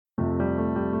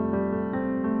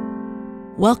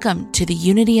Welcome to the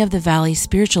Unity of the Valley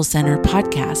Spiritual Center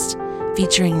podcast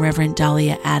featuring Reverend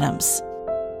Dalia Adams.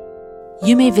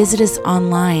 You may visit us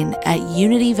online at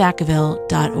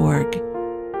unityvacaville.org,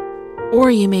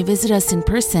 or you may visit us in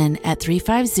person at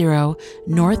 350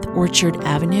 North Orchard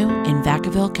Avenue in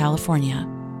Vacaville, California.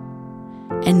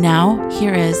 And now,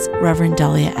 here is Reverend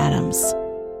Dalia Adams.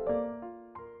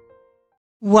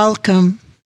 Welcome.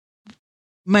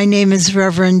 My name is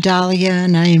Reverend Dalia,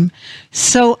 and I am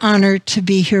so honored to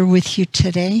be here with you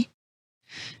today.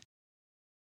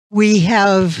 We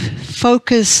have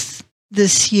focused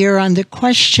this year on the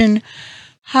question,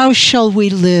 how shall we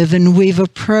live? And we've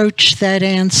approached that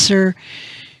answer,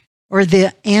 or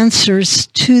the answers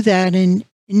to that in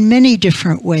many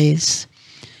different ways.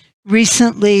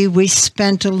 Recently, we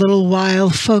spent a little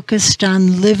while focused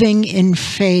on living in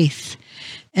faith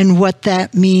and what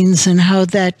that means and how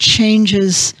that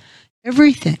changes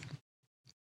everything.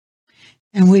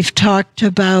 And we've talked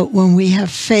about when we have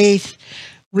faith,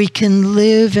 we can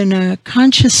live in a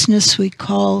consciousness we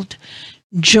called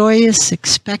joyous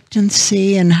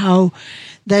expectancy, and how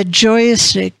that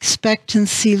joyous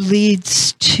expectancy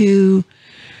leads to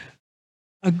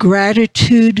a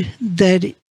gratitude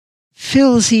that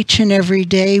fills each and every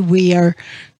day. We are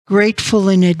grateful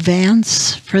in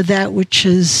advance for that which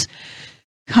is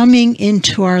coming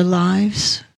into our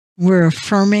lives. We're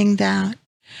affirming that.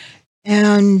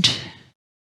 And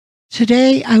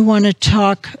today I want to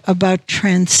talk about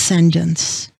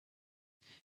transcendence.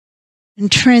 And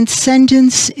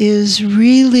transcendence is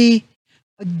really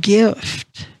a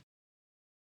gift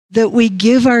that we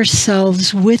give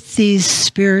ourselves with these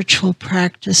spiritual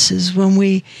practices when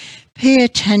we pay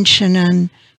attention on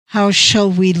how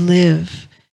shall we live,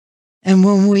 and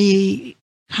when we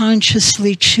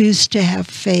consciously choose to have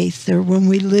faith, or when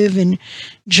we live in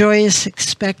joyous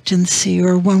expectancy,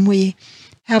 or when we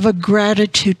have a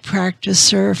gratitude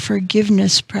practice or a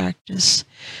forgiveness practice,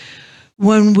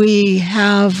 when we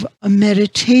have a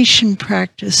meditation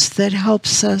practice that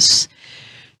helps us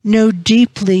know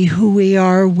deeply who we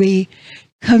are, we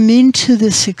come into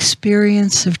this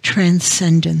experience of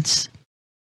transcendence.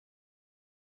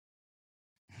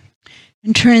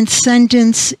 And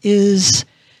transcendence is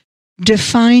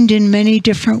defined in many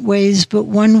different ways, but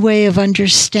one way of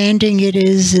understanding it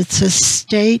is it's a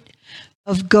state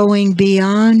of going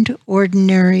beyond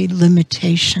ordinary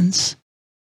limitations.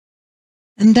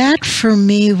 And that, for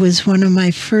me, was one of my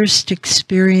first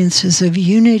experiences of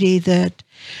unity, that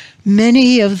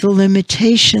many of the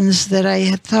limitations that I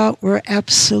had thought were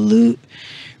absolute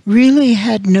really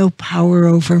had no power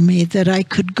over me, that I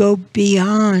could go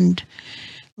beyond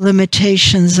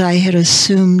limitations I had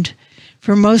assumed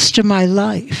for most of my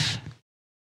life.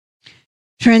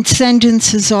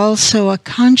 Transcendence is also a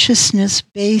consciousness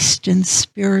based in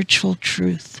spiritual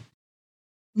truth.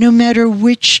 No matter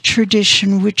which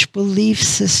tradition, which belief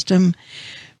system,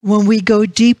 when we go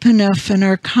deep enough and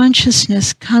our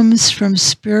consciousness comes from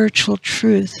spiritual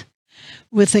truth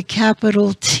with a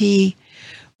capital T,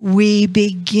 we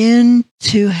begin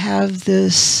to have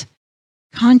this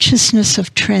consciousness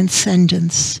of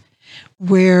transcendence,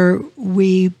 where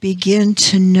we begin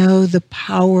to know the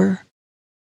power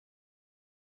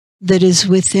that is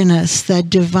within us, that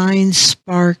divine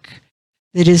spark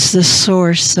that is the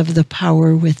source of the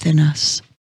power within us.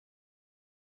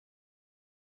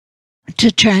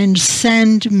 To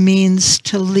transcend means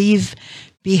to leave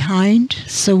behind.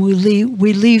 So we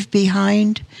leave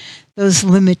behind those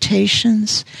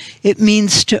limitations. It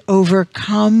means to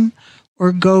overcome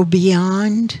or go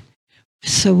beyond.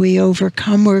 So we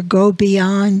overcome or go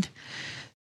beyond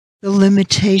the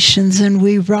limitations, and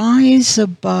we rise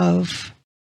above.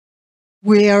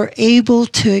 We are able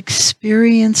to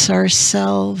experience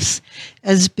ourselves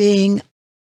as being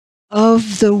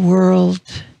of the world,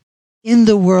 in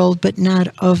the world but not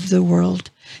of the world,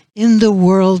 in the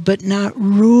world but not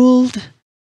ruled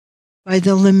by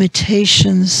the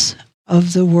limitations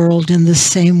of the world in the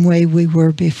same way we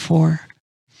were before.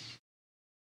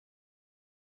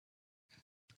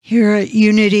 Here at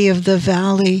Unity of the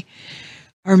Valley,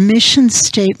 our mission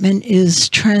statement is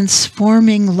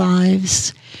transforming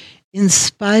lives,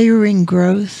 inspiring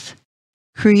growth,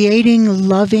 creating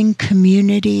loving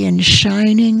community, and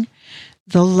shining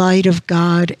the light of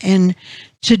God. And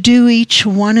to do each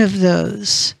one of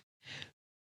those,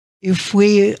 if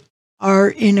we are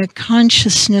in a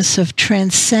consciousness of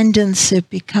transcendence, it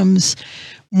becomes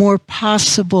more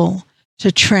possible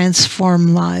to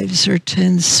transform lives, or to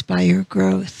inspire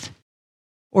growth,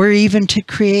 or even to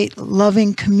create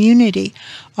loving community.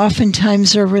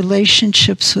 Oftentimes our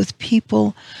relationships with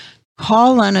people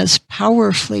call on us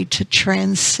powerfully to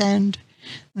transcend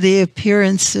the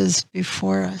appearances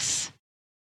before us.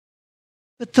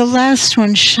 But the last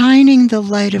one, shining the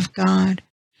light of God,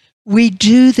 we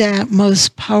do that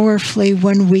most powerfully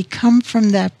when we come from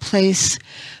that place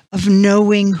of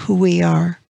knowing who we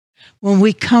are. When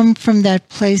we come from that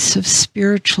place of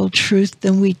spiritual truth,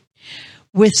 then we,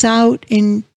 without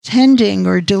intending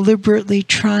or deliberately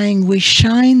trying, we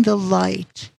shine the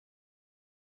light,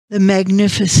 the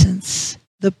magnificence,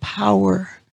 the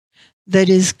power that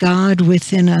is God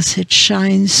within us. It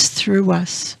shines through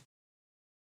us.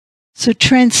 So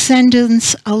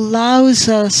transcendence allows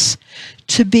us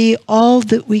to be all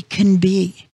that we can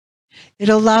be. It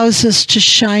allows us to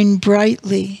shine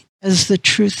brightly as the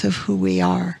truth of who we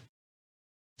are.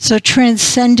 So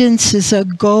transcendence is a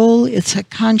goal, it's a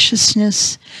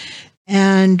consciousness,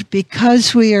 and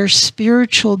because we are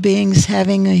spiritual beings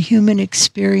having a human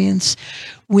experience,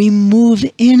 we move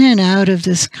in and out of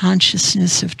this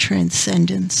consciousness of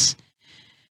transcendence.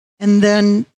 And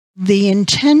then the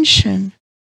intention,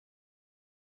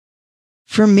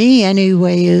 for me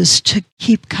anyway, is to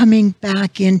keep coming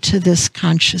back into this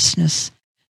consciousness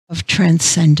of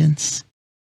transcendence.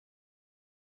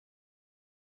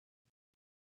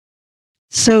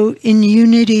 So in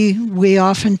Unity, we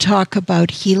often talk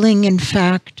about healing. In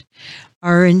fact,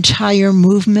 our entire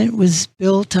movement was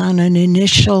built on an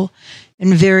initial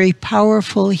and very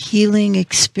powerful healing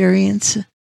experience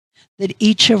that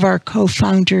each of our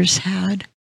co-founders had.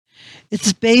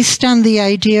 It's based on the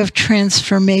idea of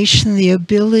transformation, the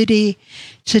ability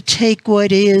to take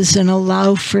what is and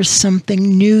allow for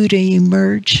something new to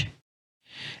emerge.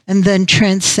 And then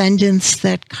transcendence,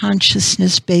 that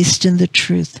consciousness based in the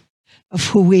truth of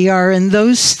who we are. And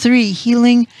those three,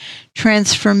 healing,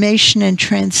 transformation, and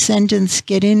transcendence,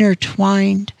 get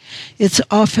intertwined. It's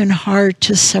often hard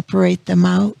to separate them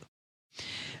out.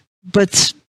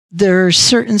 But there are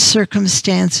certain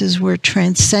circumstances where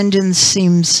transcendence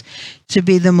seems to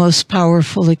be the most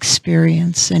powerful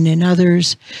experience, and in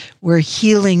others where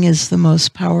healing is the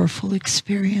most powerful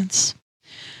experience.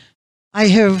 I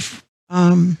have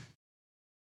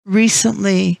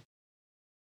recently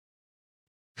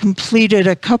completed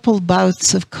a couple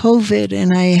bouts of COVID,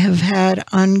 and I have had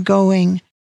ongoing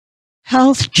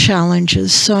health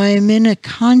challenges. So I'm in a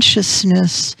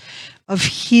consciousness of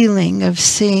healing, of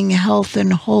seeing health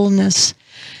and wholeness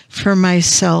for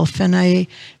myself. And I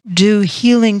do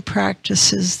healing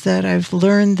practices that I've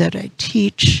learned, that I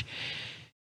teach.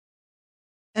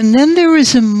 And then there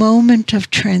was a moment of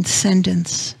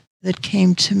transcendence that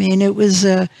came to me, and it was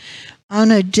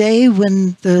on a day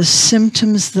when the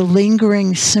symptoms, the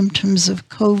lingering symptoms of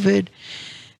COVID,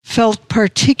 felt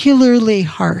particularly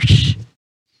harsh.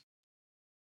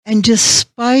 And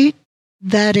despite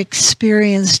that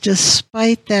experience,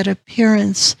 despite that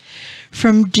appearance,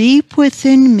 from deep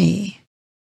within me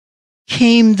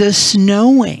came this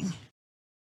knowing,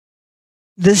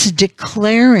 this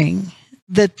declaring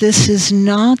that this is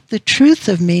not the truth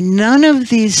of me. None of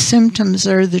these symptoms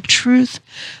are the truth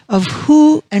of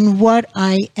who and what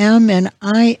I am, and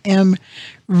I am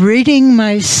ridding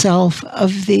myself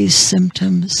of these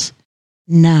symptoms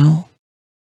now.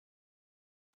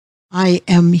 I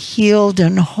am healed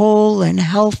and whole and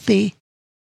healthy.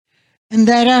 And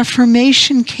that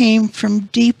affirmation came from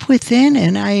deep within,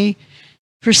 and I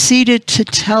proceeded to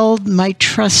tell my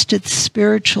trusted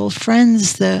spiritual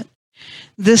friends that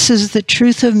this is the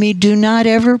truth of me. Do not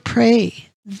ever pray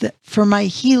for my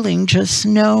healing. Just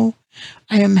know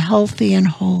I am healthy and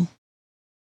whole.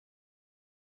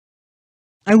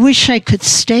 I wish I could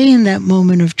stay in that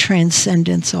moment of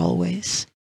transcendence always.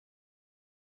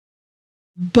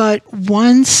 But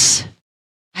once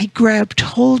I grabbed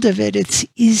hold of it, it's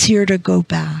easier to go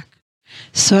back.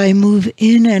 So I move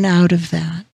in and out of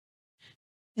that.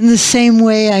 In the same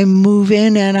way, I move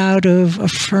in and out of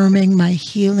affirming my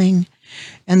healing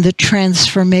and the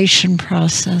transformation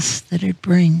process that it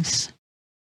brings.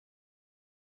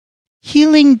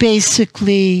 Healing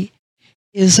basically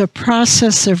is a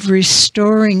process of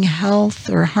restoring health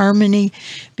or harmony,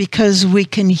 because we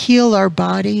can heal our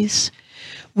bodies.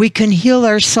 We can heal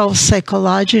ourselves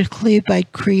psychologically by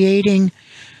creating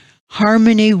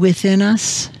harmony within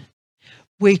us.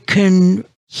 We can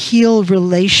heal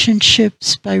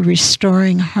relationships by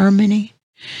restoring harmony.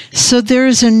 So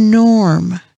there's a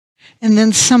norm. And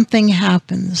then something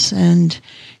happens and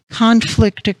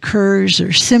conflict occurs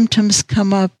or symptoms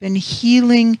come up, and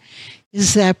healing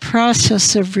is that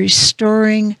process of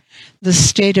restoring the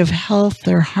state of health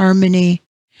or harmony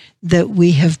that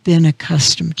we have been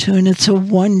accustomed to. And it's a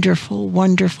wonderful,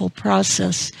 wonderful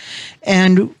process.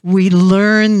 And we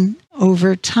learn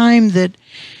over time that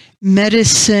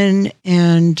medicine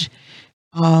and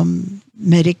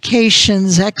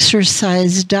medications,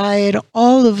 exercise, diet,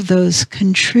 all of those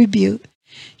contribute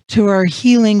to our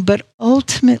healing, but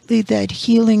ultimately that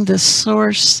healing, the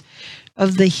source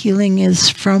of the healing is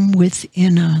from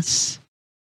within us.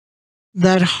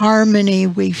 That harmony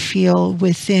we feel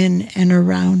within and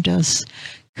around us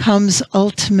comes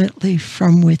ultimately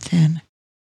from within.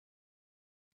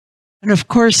 And of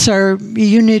course, our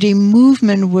unity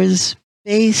movement was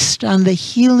based on the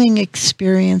healing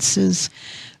experiences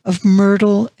of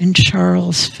Myrtle and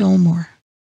Charles Fillmore.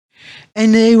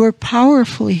 And they were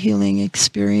powerful healing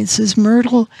experiences.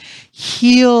 Myrtle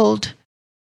healed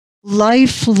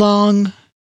lifelong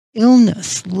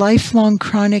illness, lifelong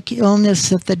chronic illness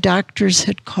that the doctors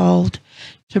had called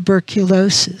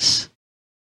tuberculosis.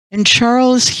 And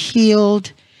Charles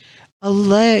healed a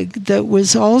leg that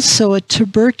was also a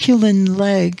tuberculin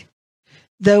leg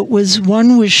that was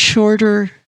one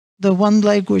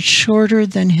leg was shorter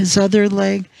than his other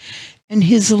leg, and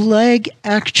his leg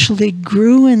actually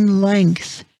grew in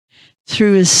length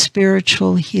through his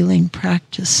spiritual healing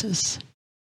practices.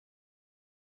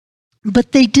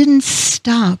 But they didn't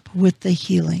stop with the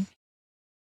healing.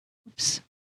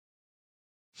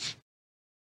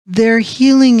 Their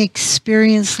healing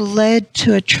experience led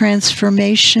to a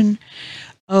transformation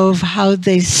of how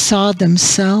they saw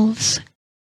themselves,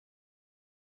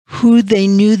 who they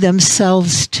knew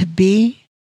themselves to be.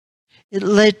 It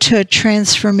led to a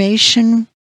transformation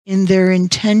in their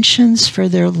intentions for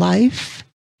their life.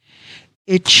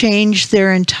 It changed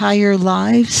their entire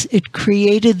lives. It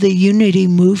created the unity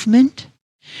movement.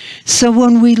 So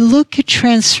when we look at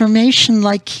transformation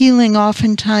like healing,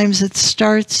 oftentimes it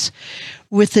starts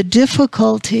with a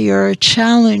difficulty or a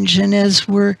challenge, and as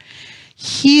we're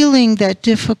healing that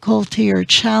difficulty or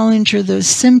challenge or those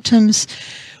symptoms,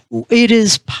 it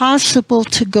is possible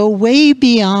to go way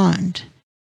beyond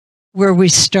where we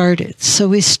started. So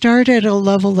we start at a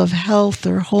level of health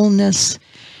or wholeness,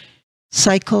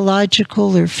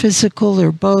 psychological or physical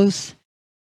or both.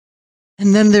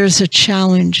 And then there's a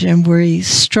challenge and we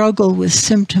struggle with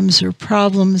symptoms or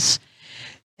problems.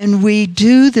 And we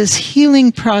do this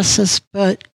healing process,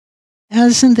 but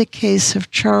as in the case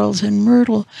of Charles and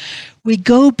Myrtle, we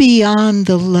go beyond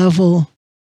the level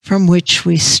from which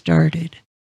we started.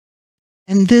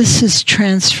 And this is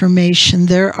transformation.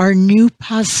 There are new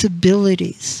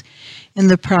possibilities in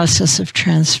the process of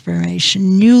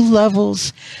transformation, new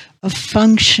levels of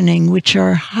functioning which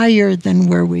are higher than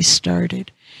where we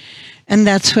started. And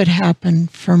that's what happened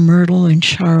for Myrtle and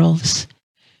Charles.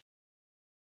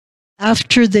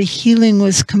 After the healing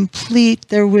was complete,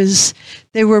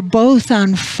 they were both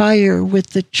on fire with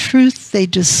the truth they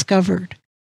discovered,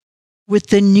 with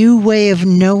the new way of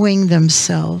knowing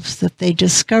themselves that they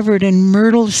discovered. And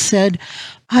Myrtle said,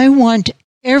 I want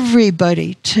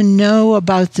everybody to know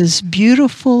about this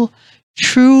beautiful,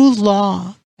 true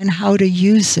law and how to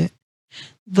use it,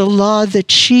 the law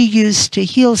that she used to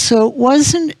heal. So it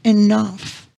wasn't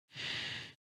enough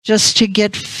just to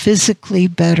get physically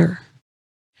better.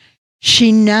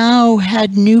 She now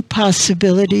had new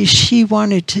possibilities. She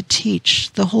wanted to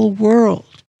teach the whole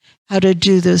world how to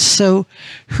do this. So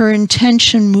her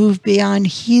intention moved beyond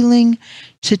healing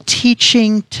to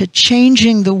teaching, to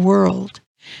changing the world.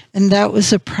 And that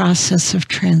was a process of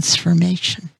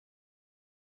transformation.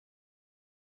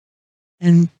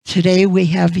 And today we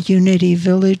have Unity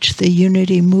Village, the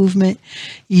Unity movement,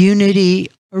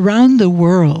 unity around the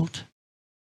world.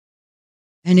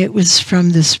 And it was from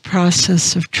this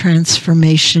process of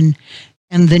transformation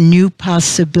and the new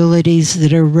possibilities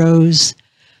that arose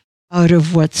out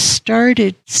of what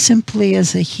started simply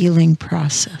as a healing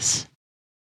process.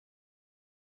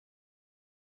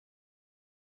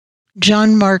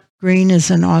 John Mark Green is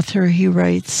an author. He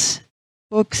writes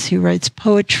books, he writes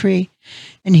poetry,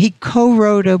 and he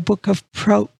co-wrote a book of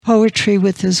poetry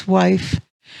with his wife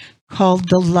called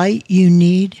The Light You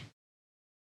Need.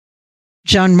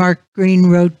 John Mark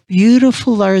Green wrote,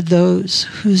 beautiful are those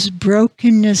whose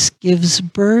brokenness gives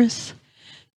birth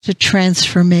to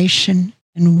transformation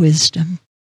and wisdom.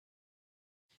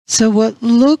 So what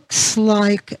looks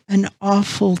like an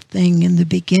awful thing in the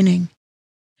beginning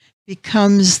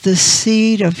becomes the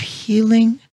seed of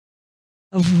healing,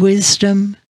 of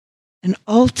wisdom, and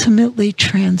ultimately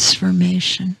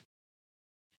transformation.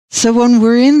 So when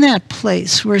we're in that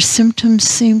place where symptoms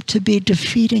seem to be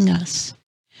defeating us,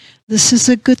 this is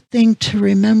a good thing to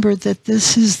remember, that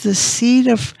this is the seed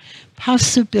of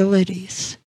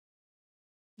possibilities,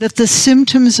 that the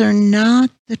symptoms are not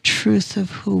the truth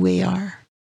of who we are.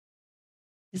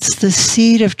 It's the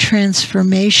seed of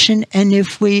transformation, and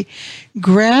if we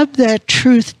grab that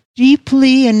truth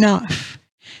deeply enough,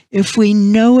 if we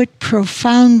know it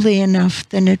profoundly enough,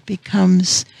 then it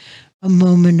becomes a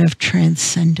moment of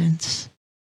transcendence.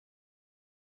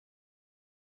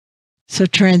 So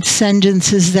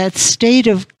transcendence is that state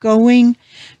of going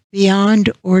beyond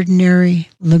ordinary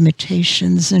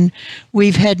limitations. And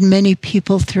we've had many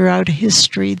people throughout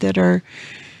history that are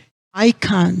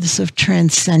icons of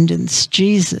transcendence.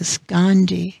 Jesus,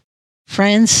 Gandhi,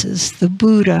 Francis, the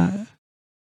Buddha,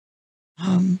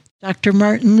 Dr.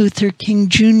 Martin Luther King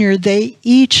Jr., they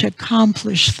each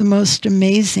accomplished the most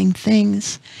amazing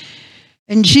things.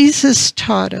 And Jesus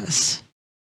taught us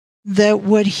that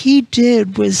what he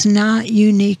did was not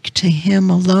unique to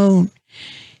him alone.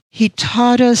 He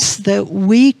taught us that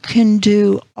we can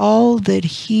do all that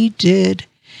he did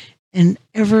and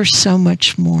ever so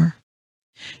much more.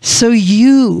 So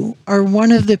you are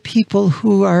one of the people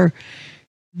who are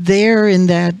there in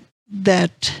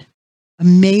that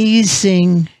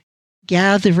amazing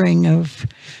gathering of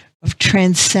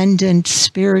transcendent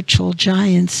spiritual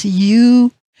giants.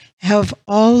 You have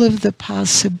all of the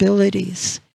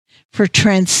possibilities for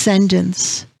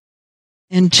transcendence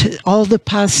and all the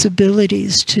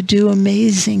possibilities to do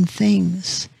amazing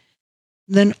things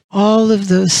than all of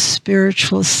those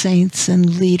spiritual saints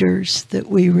and leaders that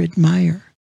we admire.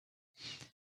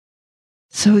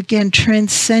 So again,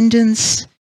 transcendence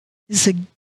is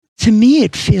to me,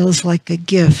 it feels like a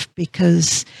gift,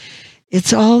 because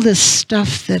it's all this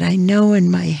stuff that I know in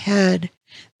my head,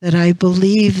 that I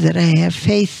believe, that I have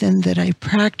faith in, that I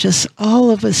practice,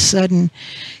 all of a sudden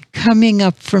coming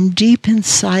up from deep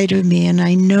inside of me, and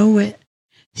I know it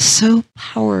so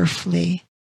powerfully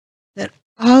that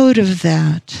out of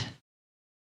that,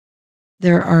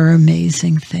 there are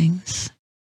amazing things.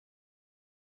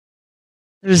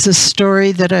 There's a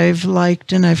story that I've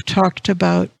liked and I've talked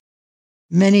about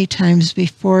many times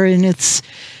before, and it's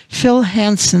Phil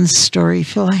Hansen's story.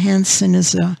 Phil Hansen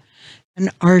is an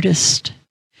artist,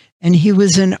 and he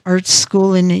was in art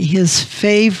school, and his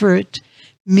favorite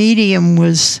medium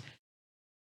was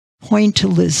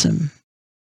pointillism.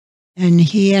 And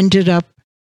he ended up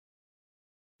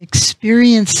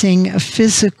experiencing a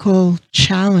physical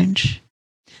challenge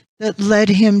that led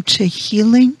him to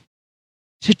healing,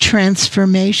 to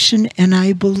transformation, and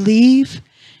I believe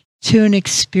to an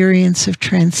experience of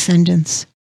transcendence.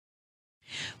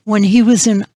 When he was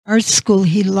in art school,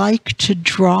 he liked to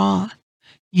draw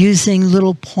using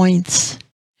little points.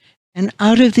 And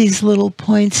out of these little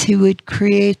points, he would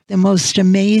create the most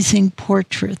amazing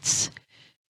portraits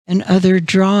and other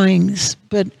drawings.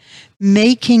 But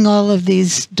making all of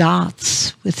these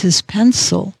dots with his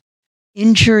pencil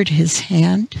injured his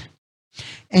hand,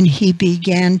 and he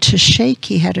began to shake.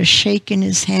 He had a shake in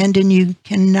his hand, and you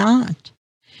cannot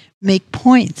make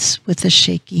points with a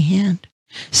shaky hand.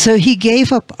 So he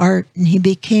gave up art, and he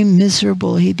became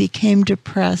miserable. He became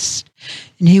depressed,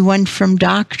 and he went from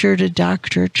doctor to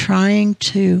doctor trying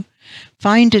to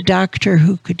find a doctor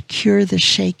who could cure the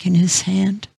shake in his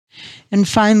hand. And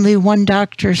finally, one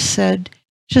doctor said,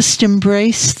 just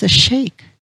embrace the shake.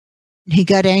 And he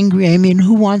got angry. I mean,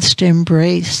 who wants to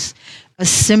embrace a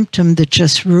symptom that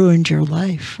just ruined your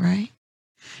life, right?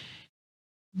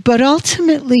 But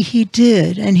ultimately he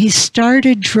did, and he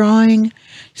started drawing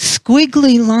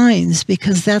squiggly lines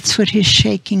because that's what his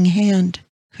shaking hand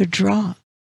could draw.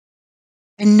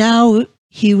 And now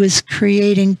he was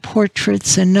creating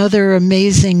portraits and other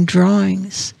amazing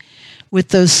drawings with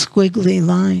those squiggly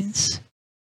lines.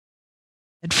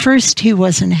 At first he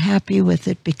wasn't happy with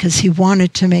it because he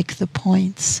wanted to make the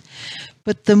points.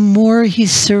 But the more he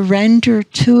surrendered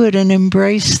to it and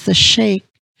embraced the shake,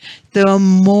 the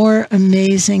more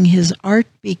amazing his art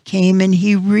became, and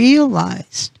he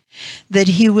realized that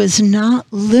he was not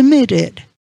limited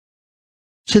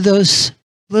to those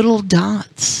little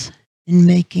dots in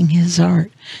making his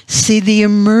art. See the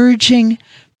emerging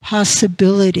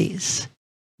possibilities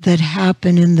that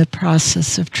happen in the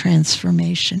process of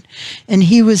transformation. And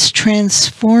he was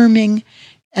transforming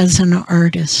as an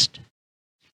artist.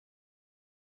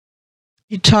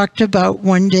 He talked about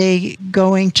one day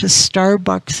going to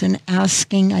Starbucks and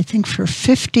asking, I think, for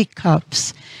 50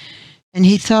 cups. And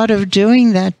he thought of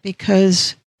doing that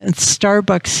because at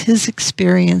Starbucks, his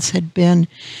experience had been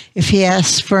if he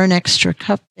asked for an extra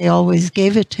cup, they always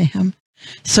gave it to him.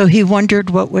 So he wondered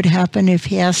what would happen if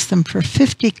he asked them for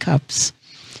 50 cups.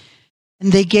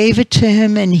 And they gave it to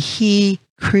him, and he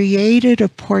created a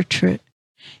portrait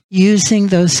using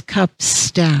those cups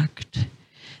stacked.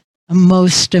 A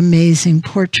most amazing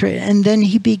portrait. And then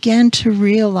he began to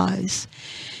realize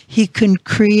he can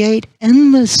create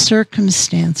endless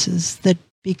circumstances that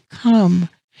become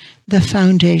the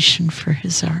foundation for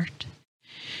his art.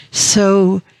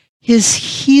 So his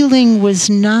healing was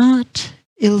not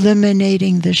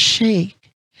eliminating the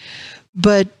shake,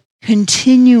 but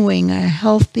continuing a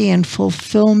healthy and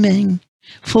fulfilling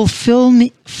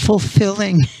fulfilling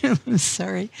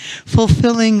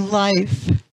life,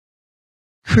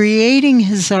 creating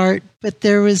his art, but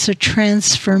there was a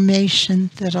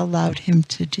transformation that allowed him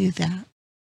to do that.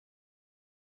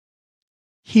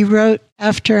 He wrote,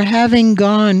 after having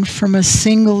gone from a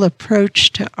single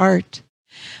approach to art,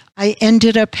 I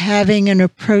ended up having an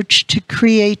approach to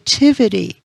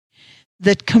creativity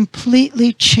that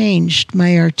completely changed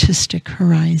my artistic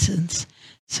horizons.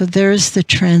 So there's the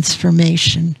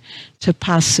transformation to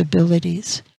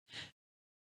possibilities.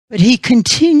 But he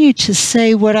continued to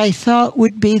say what I thought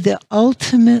would be the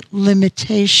ultimate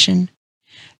limitation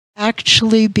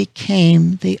actually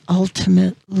became the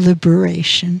ultimate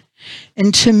liberation.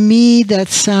 And to me, that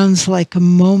sounds like a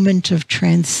moment of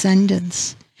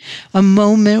transcendence, a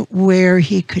moment where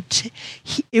he could,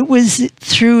 it was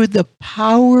through the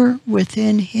power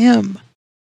within him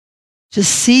to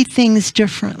see things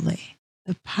differently,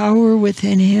 the power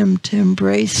within him to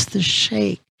embrace the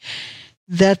shake,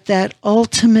 that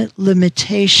ultimate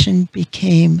limitation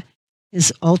became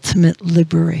his ultimate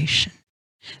liberation.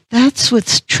 That's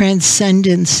what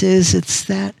transcendence is. It's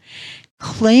that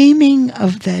claiming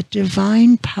of that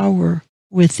divine power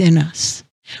within us.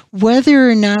 Whether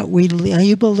or not we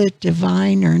label it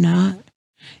divine or not,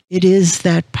 it is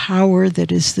that power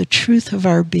that is the truth of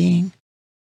our being.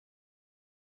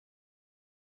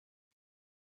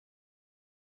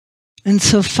 And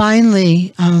so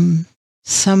finally,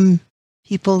 some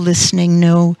people listening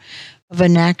know of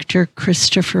an actor,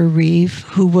 Christopher Reeve,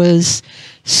 who was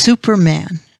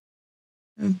Superman,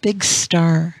 a big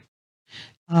star,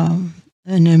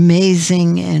 an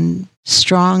amazing and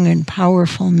strong and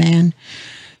powerful man.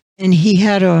 And he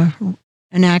had an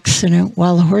accident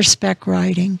while horseback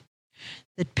riding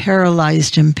that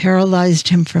paralyzed him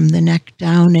from the neck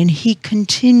down. And he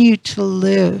continued to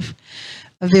live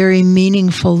a very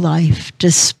meaningful life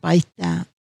despite that.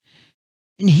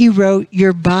 And he wrote,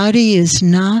 your body is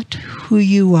not who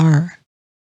you are.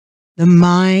 The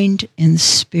mind and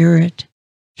spirit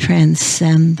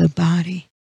transcend the body.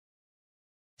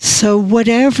 So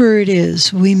whatever it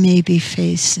is we may be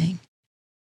facing,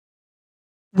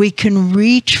 we can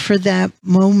reach for that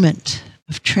moment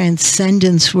of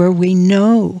transcendence where we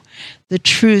know the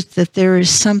truth that there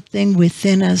is something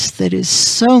within us that is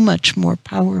so much more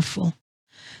powerful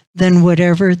than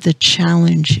whatever the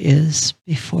challenge is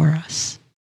before us.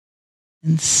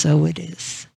 And so it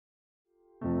is.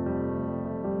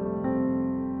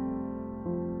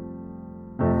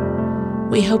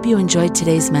 We hope you enjoyed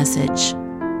today's message.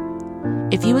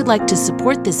 If you would like to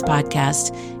support this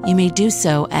podcast, you may do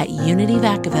so at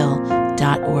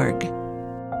unityvacaville.org.